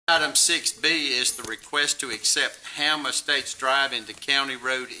Item 6B is the request to accept Hamm Estates Drive into County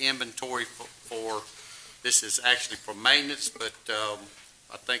Road inventory for this is actually for maintenance, but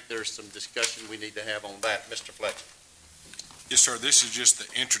I think there's some discussion we need to have on that. Mr. Fletcher. Yes, sir. This is just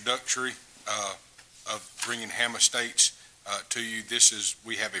the introductory of bringing Hamm Estates to you.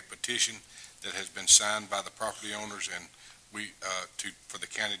 We have a petition that has been signed by the property owners, and for the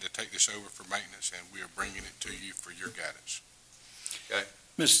county to take this over for maintenance, and we are bringing it to you for your guidance. Okay.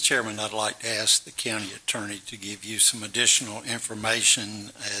 Mr. Chairman, I'd like to ask the county attorney to give you some additional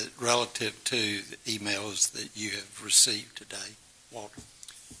information relative to the emails that you have received today. Walter.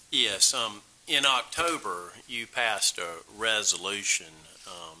 Yes. In October, you passed a resolution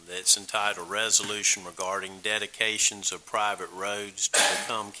that's entitled Resolution Regarding Dedications of Private Roads to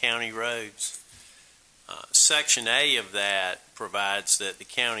Become County Roads. Section A of that provides that the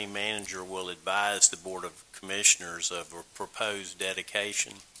county manager will advise the Board of Commissioners of a proposed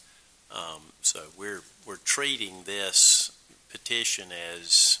dedication. So we're treating this petition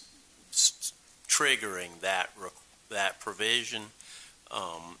as triggering that provision.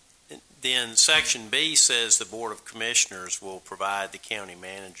 Then Section B says the Board of Commissioners will provide the county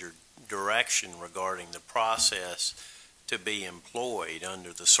manager direction regarding the process to be employed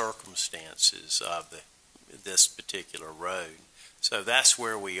under the circumstances of this particular road. So that's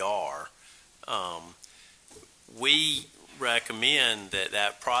where we are. We recommend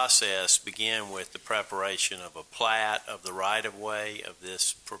that process begin with the preparation of a plat of the right-of-way of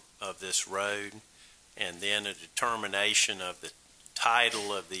this road, and then a determination of the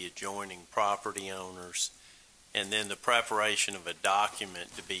title of the adjoining property owners, and then the preparation of a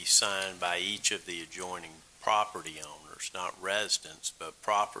document to be signed by each of the adjoining property owners, not residents, but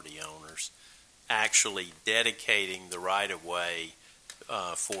property owners, actually dedicating the right-of-way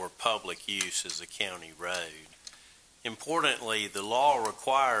for public use as a county road. Importantly, the law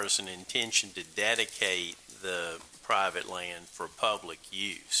requires an intention to dedicate the private land for public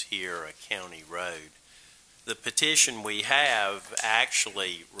use here, a county road. The petition we have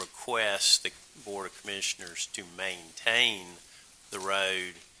actually requests the Board of Commissioners to maintain the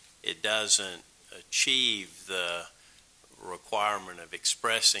road. It doesn't achieve the requirement of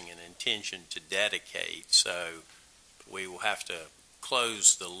expressing an intention to dedicate, so we will have to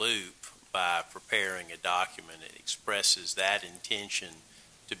close the loop by preparing a document that expresses that intention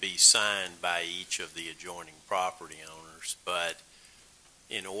to be signed by each of the adjoining property owners. But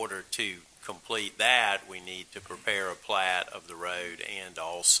in order to complete that, we need to prepare a plat of the road and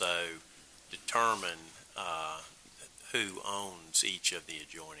also determine who owns each of the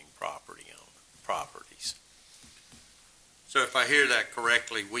adjoining properties. So if I hear that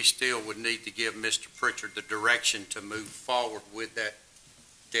correctly, we still would need to give Mr. Pritchard the direction to move forward with that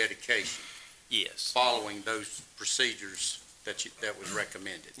dedication. Yes. Following those procedures that was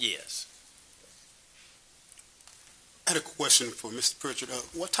recommended. Yes. I had a question for Mr. Pritchard.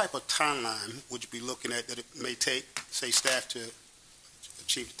 What type of timeline would you be looking at that it may take, say, staff to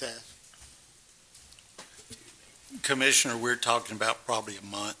achieve the task? Commissioner, we're talking about probably a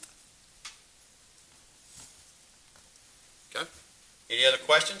month. Okay. Any other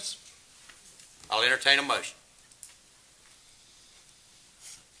questions? I'll entertain a motion.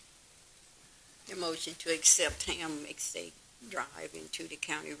 A motion to accept Hamm Estate Drive into the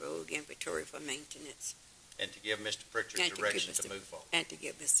county road inventory for maintenance. And to give Mr. Pritchard direction to move forward. And to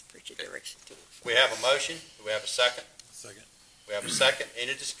give Mr. Pritchard direction to move forward. We have a motion. Do we have a second? Second. We have a second.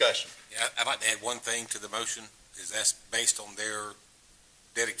 Any discussion? Yeah, I'd like to add one thing to the motion, is that's based on their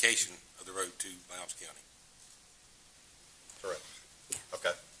dedication of the road to Lowndes County. Correct.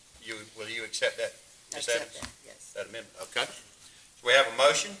 Okay. Will you accept that? Accept that, yes. That amendment? Okay. So we have a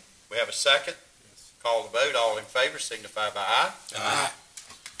motion. We have a second. Yes. Call the vote. All in favor signify by aye. Aye.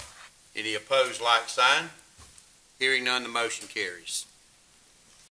 Any opposed, like sign? Hearing none, the motion carries.